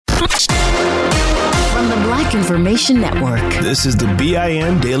From the Black Information Network, this is the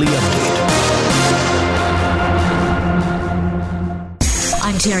BIN Daily Update.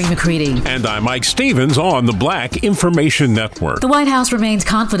 I'm Terry McCready. And I'm Mike Stevens on the Black Information Network. The White House remains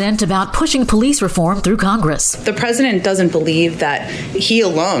confident about pushing police reform through Congress. The president doesn't believe that he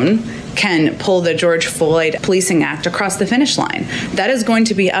alone can pull the George Floyd Policing Act across the finish line. That is going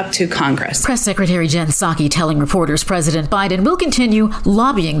to be up to Congress. Press Secretary Jen Psaki telling reporters President Biden will continue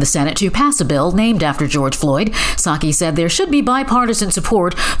lobbying the Senate to pass a bill named after George Floyd. Psaki said there should be bipartisan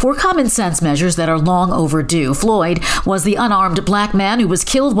support for common sense measures that are long overdue. Floyd was the unarmed black man who was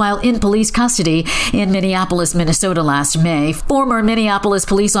killed while in police custody in Minneapolis, Minnesota last May. Former Minneapolis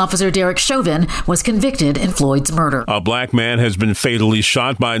police officer Derek Chauvin was convicted in Floyd's murder. A black man has been fatally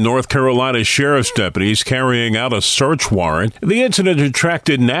shot by North Carolina sheriff's deputies carrying out a search warrant. The incident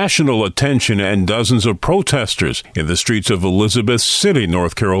attracted national attention and dozens of protesters in the streets of Elizabeth City,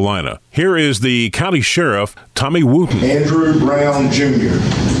 North Carolina. Here is the county sheriff, Tommy Wooten. Andrew Brown Jr.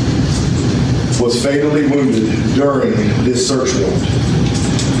 was fatally wounded during this search warrant.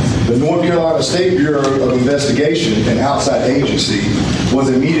 The North Carolina State Bureau of Investigation, an outside agency, was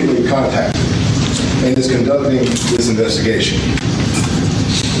immediately contacted and is conducting this investigation.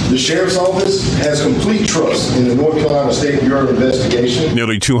 The Sheriff's Office has complete trust in the North Carolina State Bureau of Investigation.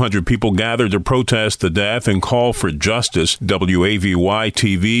 Nearly 200 people gathered to protest the death and call for justice.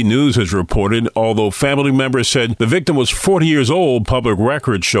 WAVY-TV News has reported, although family members said the victim was 40 years old, public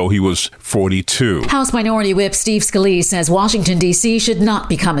records show he was 42. House Minority Whip Steve Scalise says Washington, D.C. should not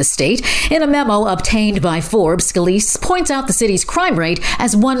become a state. In a memo obtained by Forbes, Scalise points out the city's crime rate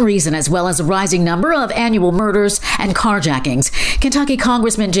as one reason, as well as a rising number of annual murders and carjackings. Kentucky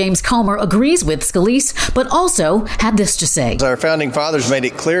Congressman James Comer agrees with Scalise, but also had this to say. Our founding fathers made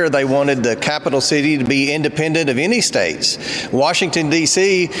it clear they wanted the capital city to be independent of any states. Washington,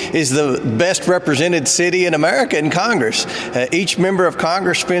 D.C. is the best represented city in America in Congress. Each member of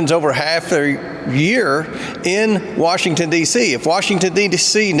Congress spends over half their year in Washington, D.C. If Washington,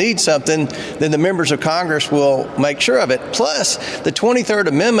 D.C. needs something, then the members of Congress will make sure of it. Plus, the 23rd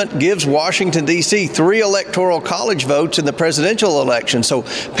Amendment gives Washington, D.C. 3 electoral college votes in the presidential election. So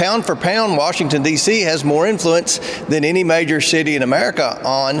pound for pound, Washington, D.C. has more influence than any major city in America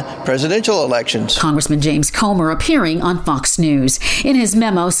on presidential elections. Congressman James Comer appearing on Fox News. In his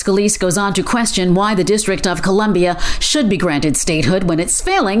memo, Scalise goes on to question why the District of Columbia should be granted statehood when it's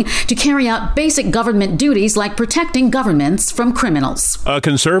failing to carry out basic government duties like protecting governments from criminals. A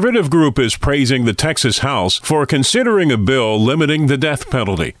conservative group is praising the Texas House for considering a bill limiting the death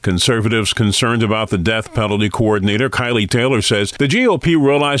penalty. Conservatives concerned about the death penalty coordinator, Kylie Taylor, says the GOP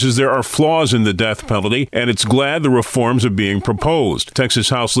realizes there are flaws in the death penalty, and it's glad the reforms are being proposed. Texas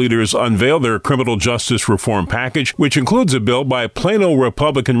House leaders unveiled their criminal justice reform package, which includes a bill by Plano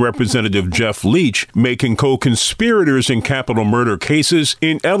Republican Representative Jeff Leach, making co-conspirators in capital murder cases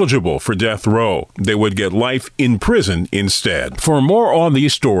ineligible for death row. They would get life in prison instead. For more on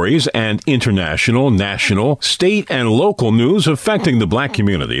these stories and international, national, state, and local news affecting the black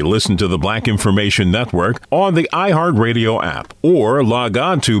community, listen to the Black Information Network on the iHeartRadio app or log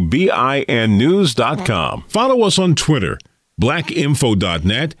on to BINnews.com. Follow us on Twitter,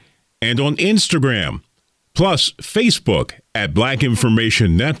 blackinfo.net, and on Instagram, plus Facebook at Black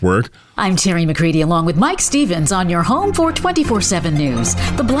Information Network. I'm Terry McCready along with Mike Stevens on your home for 24/7 News,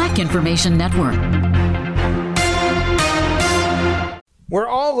 the Black Information Network. We're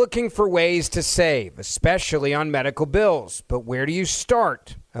all looking for ways to save, especially on medical bills. But where do you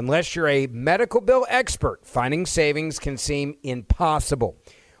start? Unless you're a medical bill expert, finding savings can seem impossible.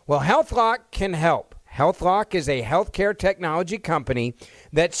 Well, HealthLock can help. HealthLock is a healthcare technology company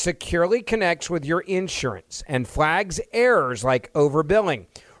that securely connects with your insurance and flags errors like overbilling,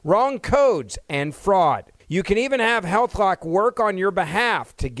 wrong codes, and fraud. You can even have HealthLock work on your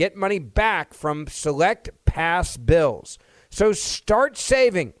behalf to get money back from select past bills. So start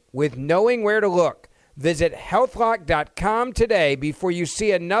saving with knowing where to look. Visit healthlock.com today before you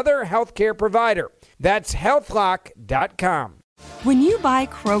see another healthcare provider. That's healthlock.com. When you buy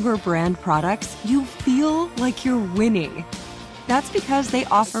Kroger brand products, you feel like you're winning. That's because they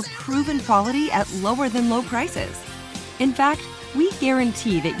offer proven quality at lower than low prices. In fact, we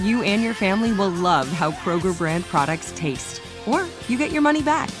guarantee that you and your family will love how Kroger brand products taste, or you get your money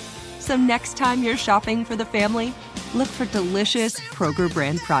back. So next time you're shopping for the family, look for delicious Kroger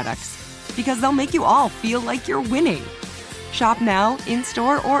brand products, because they'll make you all feel like you're winning. Shop now,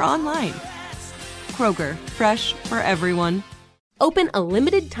 in-store, or online. Kroger, fresh for everyone. Open a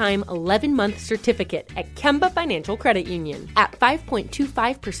limited-time 11-month certificate at Kemba Financial Credit Union. At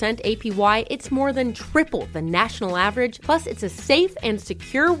 5.25% APY, it's more than triple the national average, plus it's a safe and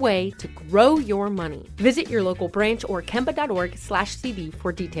secure way to grow your money. Visit your local branch or kemba.org/cb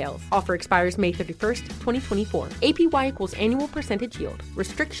for details. Offer expires May 31st, 2024. APY equals annual percentage yield.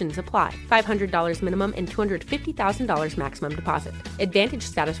 Restrictions apply. $500 minimum and $250,000 maximum deposit. Advantage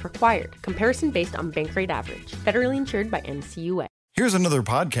status required. Comparison based on bank rate average. Federally insured by NCUA. Here's another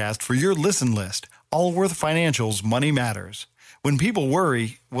podcast for your listen list. Allworth Financial's Money Matters. When people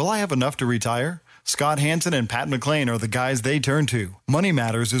worry, will I have enough to retire? Scott Hansen and Pat McClain are the guys they turn to. Money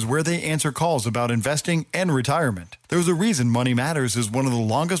Matters is where they answer calls about investing and retirement. There's a reason Money Matters is one of the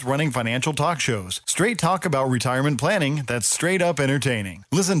longest-running financial talk shows. Straight talk about retirement planning that's straight-up entertaining.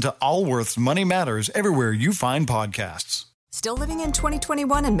 Listen to Allworth's Money Matters everywhere you find podcasts. Still living in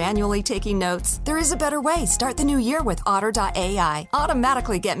 2021 and manually taking notes? There is a better way. Start the new year with Otter.ai.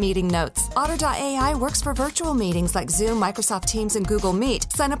 Automatically get meeting notes. Otter.ai works for virtual meetings like Zoom, Microsoft Teams, and Google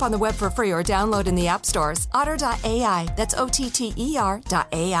Meet. Sign up on the web for free or download in the app stores. Otter.ai. That's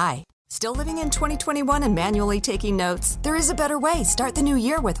OTTER.ai. Still living in 2021 and manually taking notes? There is a better way. Start the new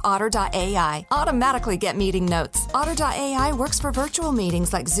year with Otter.ai. Automatically get meeting notes. Otter.ai works for virtual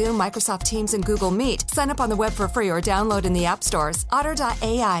meetings like Zoom, Microsoft Teams, and Google Meet. Sign up on the web for free or download in the app stores.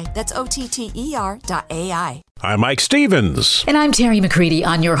 Otter.ai. That's OTTER.ai. I'm Mike Stevens. And I'm Terry McCready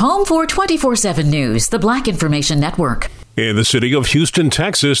on your home for 24/7 News, the Black Information Network. In the city of Houston,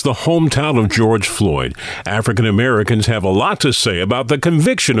 Texas, the hometown of George Floyd, African Americans have a lot to say about the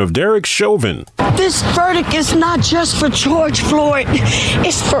conviction of Derek Chauvin. This verdict is not just for George Floyd,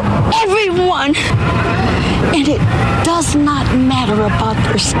 it's for everyone. And it does not matter about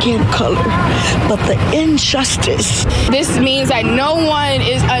their skin color, but the injustice. This means that no one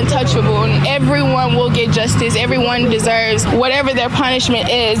is untouchable and everyone will get justice. Everyone deserves whatever their punishment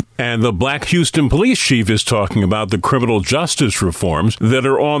is. And the Black Houston police chief is talking about the criminal justice reforms that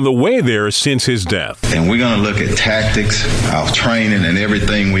are on the way there since his death. And we're going to look at tactics, our training, and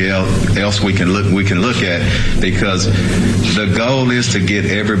everything else we can look at, because the goal is to get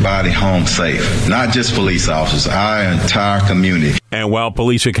everybody home safe, not just police officers, our entire community. And while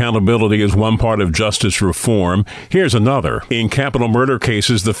police accountability is one part of justice reform, here's another. In capital murder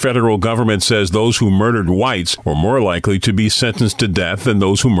cases, the federal government says those who murdered whites were more likely to be sentenced to death than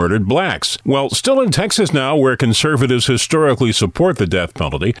those who murdered blacks. Well, still in Texas now, where conservatives historically support the death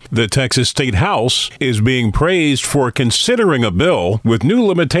penalty, the Texas State House is being praised for considering a bill with new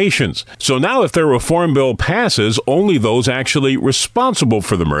limitations. So now if their reform bill passes, only those actually responsible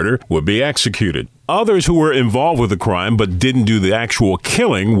for the murder would be executed. Others who were involved with the crime but didn't do the actual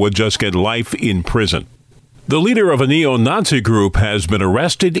killing would just get life in prison. The leader of a neo-Nazi group has been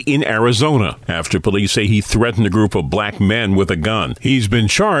arrested in Arizona after police say he threatened a group of black men with a gun. He's been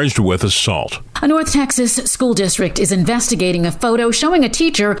charged with assault. A North Texas school district is investigating a photo showing a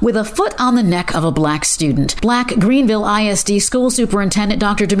teacher with a foot on the neck of a black student. Black Greenville ISD School Superintendent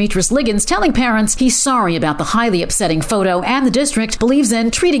Dr. Demetrius Liggins telling parents he's sorry about the highly upsetting photo and the district believes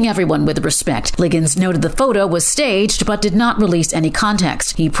in treating everyone with respect. Liggins noted the photo was staged but did not release any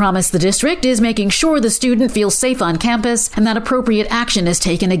context. He promised the district is making sure the student feels safe on campus and that appropriate action is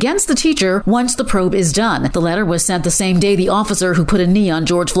taken against the teacher once the probe is done. The letter was sent the same day the officer who put a knee on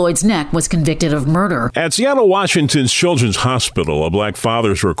George Floyd's neck was convicted of murder. At Seattle Washington's Children's Hospital, a black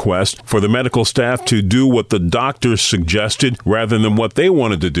father's request for the medical staff to do what the doctors suggested rather than what they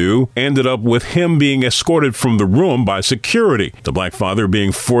wanted to do ended up with him being escorted from the room by security. The black father,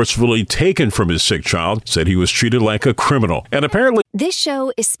 being forcefully taken from his sick child, said he was treated like a criminal. And apparently, this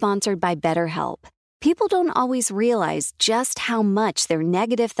show is sponsored by BetterHelp. People don't always realize just how much their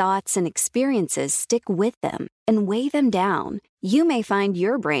negative thoughts and experiences stick with them and weigh them down. You may find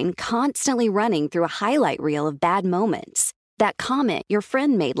your brain constantly running through a highlight reel of bad moments. That comment your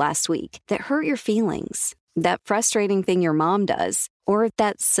friend made last week that hurt your feelings. That frustrating thing your mom does. Or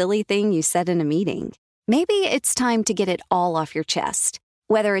that silly thing you said in a meeting. Maybe it's time to get it all off your chest.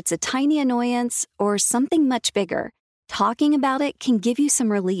 Whether it's a tiny annoyance or something much bigger, talking about it can give you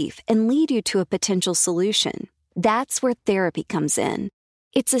some relief and lead you to a potential solution. That's where therapy comes in.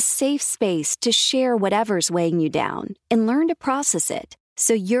 It's a safe space to share whatever's weighing you down and learn to process it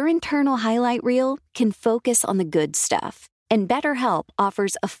so your internal highlight reel can focus on the good stuff. And BetterHelp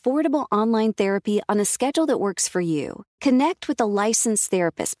offers affordable online therapy on a schedule that works for you. Connect with a licensed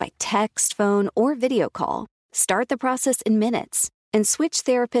therapist by text, phone, or video call. Start the process in minutes and switch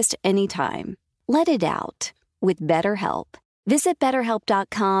therapist anytime. Let it out with BetterHelp. Visit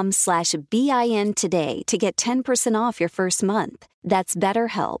BetterHelp.com/BIN today to get 10% off your first month. That's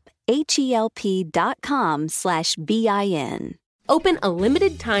BetterHelp, HELP.com/BIN. Open a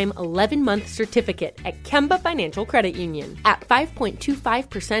limited-time 11-month certificate at Kemba Financial Credit Union. At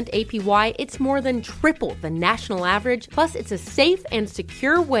 5.25% APY, it's more than triple the national average, plus it's a safe and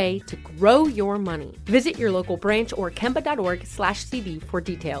secure way to grow your money. Visit your local branch or kemba.org/CD for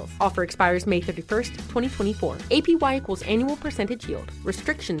details. Offer expires May 31st, 2024. APY equals annual percentage yield.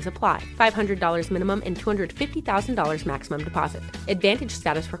 Restrictions apply. $500 minimum and $250,000 maximum deposit. Advantage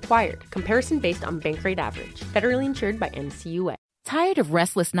status required. Comparison based on bank rate average. Federally insured by NCUA. Tired of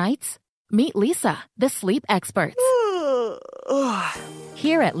restless nights? Meet Leesa, the sleep experts.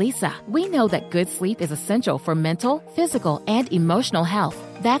 Here at Leesa, we know that good sleep is essential for mental, physical, and emotional health.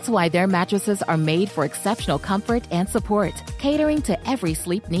 That's why their mattresses are made for exceptional comfort and support, catering to every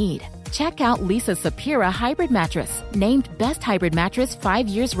sleep need. Check out Leesa's Sapira Hybrid Mattress, named Best Hybrid Mattress 5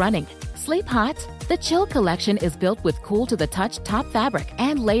 years running. Sleep hot? The Chill Collection is built with cool-to-the-touch top fabric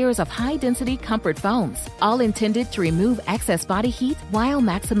and layers of high-density comfort foams, all intended to remove excess body heat while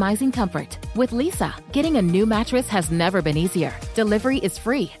maximizing comfort. With Leesa, getting a new mattress has never been easier. Delivery is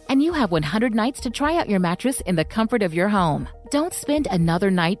free, and you have 100 nights to try out your mattress in the comfort of your home. Don't spend another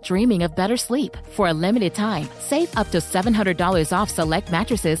night dreaming of better sleep. For a limited time, save up to $700 off select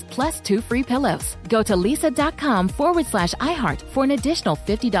mattresses plus 2 free pillows. Go to leesa.com/iHeart for an additional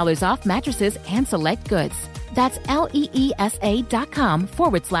 $50 off mattresses and select goods. That's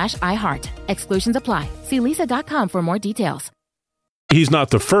LEESA.com/iHeart. Exclusions apply. See leesa.com for more details. He's not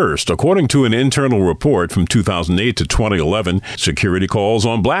the first. According to an internal report from 2008 to 2011, security calls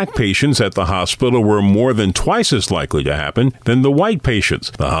on black patients at the hospital were more than twice as likely to happen than the white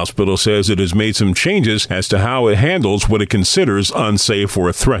patients. The hospital says it has made some changes as to how it handles what it considers unsafe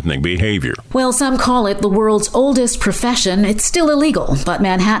or threatening behavior. Well, some call it the world's oldest profession. It's still illegal, but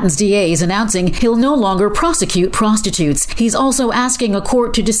Manhattan's DA is announcing he'll no longer prosecute prostitutes. He's also asking a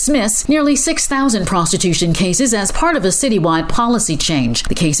court to dismiss nearly 6,000 prostitution cases as part of a citywide policy change.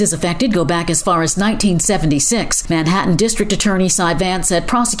 The cases affected go back as far as 1976. Manhattan District Attorney Cy Vance said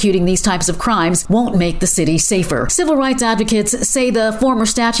prosecuting these types of crimes won't make the city safer. Civil rights advocates say the former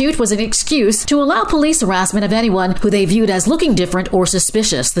statute was an excuse to allow police harassment of anyone who they viewed as looking different or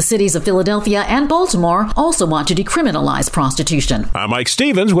suspicious. The cities of Philadelphia and Baltimore also want to decriminalize prostitution. I'm Mike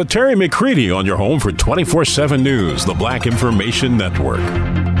Stevens with Terry McCready on your home for 24/7 News, the Black Information Network.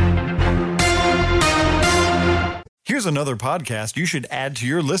 Here's another podcast you should add to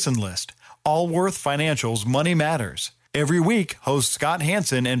your listen list. Allworth Financial's Money Matters. Every week, hosts Scott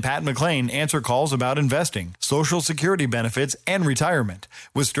Hansen and Pat McClain answer calls about investing, Social Security benefits, and retirement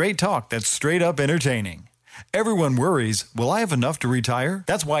with straight talk that's straight up entertaining. Everyone worries, will I have enough to retire?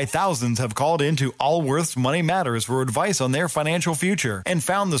 That's why thousands have called into Allworth's Money Matters for advice on their financial future and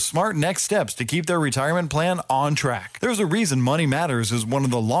found the smart next steps to keep their retirement plan on track. There's a reason Money Matters is one of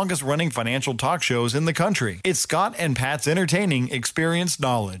the longest running financial talk shows in the country. It's Scott and Pat's entertaining, experienced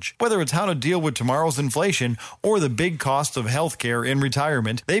knowledge. Whether it's how to deal with tomorrow's inflation or the big costs of healthcare in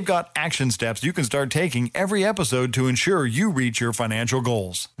retirement, they've got action steps you can start taking every episode to ensure you reach your financial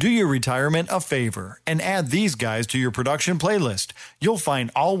goals. Do your retirement a favor and add these guys to your production playlist. You'll find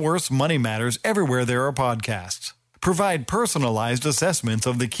Allworth's Money Matters everywhere there are podcasts. Provide personalized assessments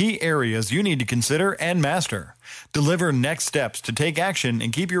of the key areas you need to consider and master. Deliver next steps to take action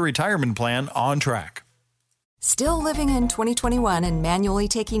and keep your retirement plan on track. Still living in 2021 and manually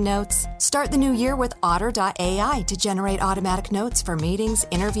taking notes? Start the new year with Otter.ai to generate automatic notes for meetings,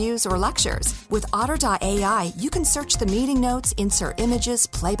 interviews, or lectures. With Otter.ai, you can search the meeting notes, insert images,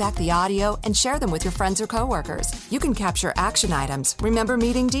 play back the audio, and share them with your friends or coworkers. You can capture action items, remember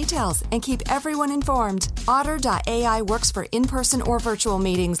meeting details, and keep everyone informed. Otter.ai works for in-person or virtual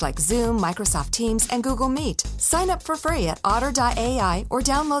meetings like Zoom, Microsoft Teams, and Google Meet. Sign up for free at Otter.ai or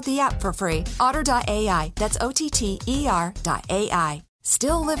download the app for free. Otter.ai, that's OTTER.ai.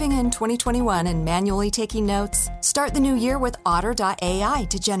 Still living in 2021 and manually taking notes? Start the new year with Otter.ai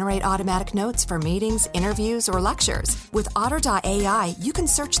to generate automatic notes for meetings, interviews, or lectures. With Otter.ai, you can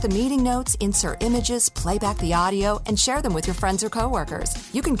search the meeting notes, insert images, play back the audio, and share them with your friends or coworkers.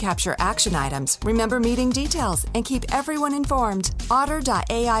 You can capture action items, remember meeting details, and keep everyone informed.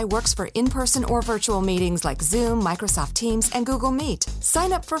 Otter.ai works for in-person or virtual meetings like Zoom, Microsoft Teams, and Google Meet.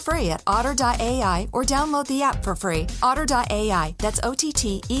 Sign up for free at Otter.ai or download the app for free. Otter.ai, that's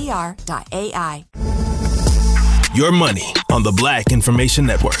OTTER.ai. your money on the Black Information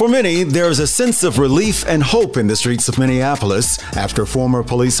Network. For many, there is a sense of relief and hope in the streets of Minneapolis after former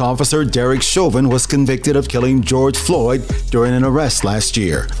police officer Derek Chauvin was convicted of killing George Floyd during an arrest last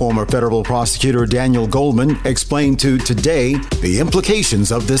year. Former federal prosecutor Daniel Goldman explained to Today the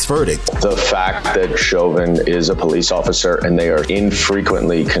implications of this verdict. The fact that Chauvin is a police officer and they are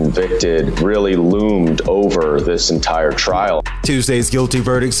infrequently convicted really loomed over this entire trial. Tuesday's guilty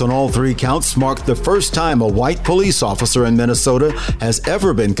verdicts on all 3 counts marked the first time a white police officer in Minnesota has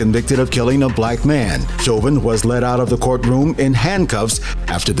ever been convicted of killing a black man. Chauvin was led out of the courtroom in handcuffs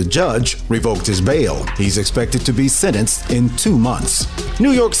after the judge revoked his bail. He's expected to be sentenced in 2 months.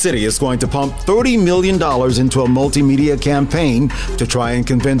 New York City is going to pump $30 million into a multimedia campaign to try and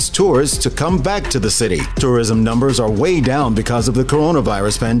convince tourists to come back to the city. Tourism numbers are way down because of the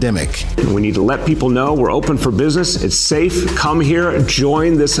coronavirus pandemic. We need to let people know we're open for business. It's safe. Come here,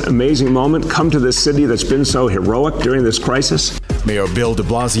 join this amazing moment. Come to this city that's been so heroic during this crisis. Mayor Bill de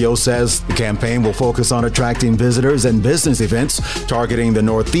Blasio says the campaign will focus on attracting visitors and business events, targeting the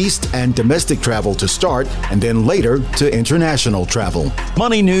Northeast and domestic travel to start, and then later to international travel.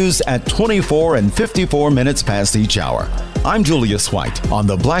 Money news at 24 and 54 minutes past each hour. I'm Julius White on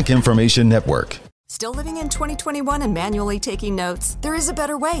the Black Information Network. Still living in 2021 and manually taking notes? There is a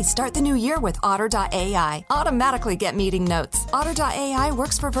better way. Start the new year with Otter.ai. Automatically get meeting notes. Otter.ai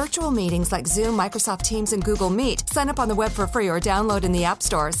works for virtual meetings like Zoom, Microsoft Teams, and Google Meet. Sign up on the web for free or download in the app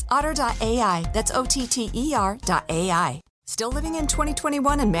stores. Otter.ai. That's OTTER.ai. Still living in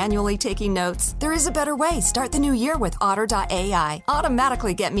 2021 and manually taking notes? There is a better way. Start the new year with Otter.ai.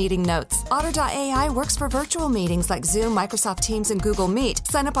 Automatically get meeting notes. Otter.ai works for virtual meetings like Zoom, Microsoft Teams, and Google Meet.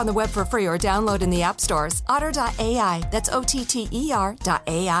 Sign up on the web for free or download in the app stores. Otter.ai. That's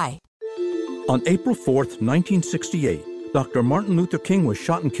OTTER.ai. On April 4th, 1968, Dr. Martin Luther King was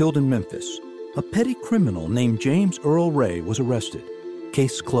shot and killed in Memphis. A petty criminal named James Earl Ray was arrested.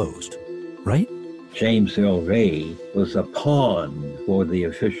 Case closed. Right? James Earl Ray was a pawn for the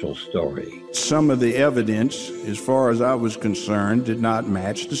official story. Some of the evidence, as far as I was concerned, did not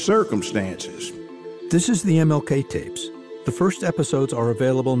match the circumstances. This is the MLK tapes. The first episodes are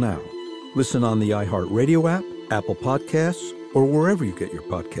available now. Listen on the iHeartRadio app, Apple Podcasts, or wherever you get your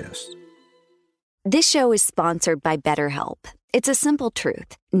podcasts. This show is sponsored by BetterHelp. It's a simple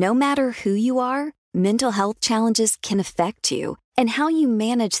truth. No matter who you are, mental health challenges can affect you, and how you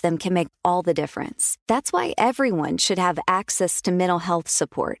manage them can make all the difference. That's why everyone should have access to mental health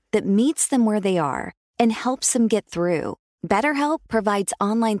support that meets them where they are and helps them get through. BetterHelp provides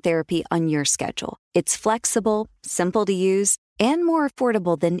online therapy on your schedule. It's flexible, simple to use, and more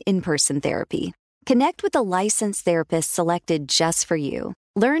affordable than in-person therapy. Connect with a licensed therapist selected just for you.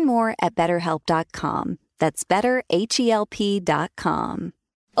 Learn more at BetterHelp.com. That's BetterHelp.com.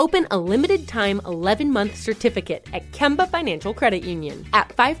 Open a limited-time 11-month certificate at Kemba Financial Credit Union. At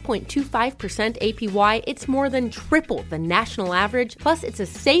 5.25% APY, it's more than triple the national average, plus it's a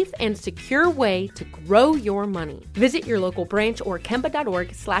safe and secure way to grow your money. Visit your local branch or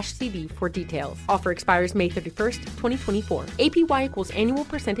kemba.org/CD for details. Offer expires May 31st, 2024. APY equals annual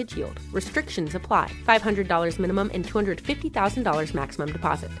percentage yield. Restrictions apply. $500 minimum and $250,000 maximum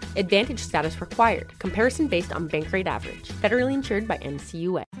deposit. Advantage status required. Comparison based on bank rate average. Federally insured by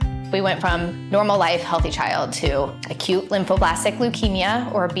NCUA. We went from normal life, healthy child to acute lymphoblastic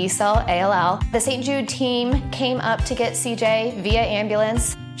leukemia, or B-cell ALL. The St. Jude team came up to get CJ via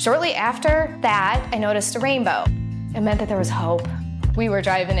ambulance. Shortly after that, I noticed a rainbow. It meant that there was hope. We were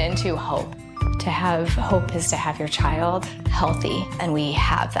driving into hope. To have hope is to have your child healthy, and we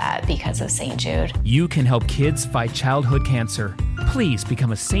have that because of St. Jude. You can help kids fight childhood cancer. Please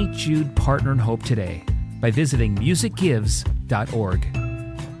become a St. Jude Partner in Hope today by visiting musicgives.org.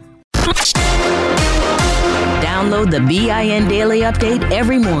 Download the BIN Daily Update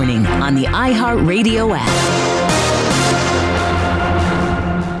every morning on the iHeartRadio app.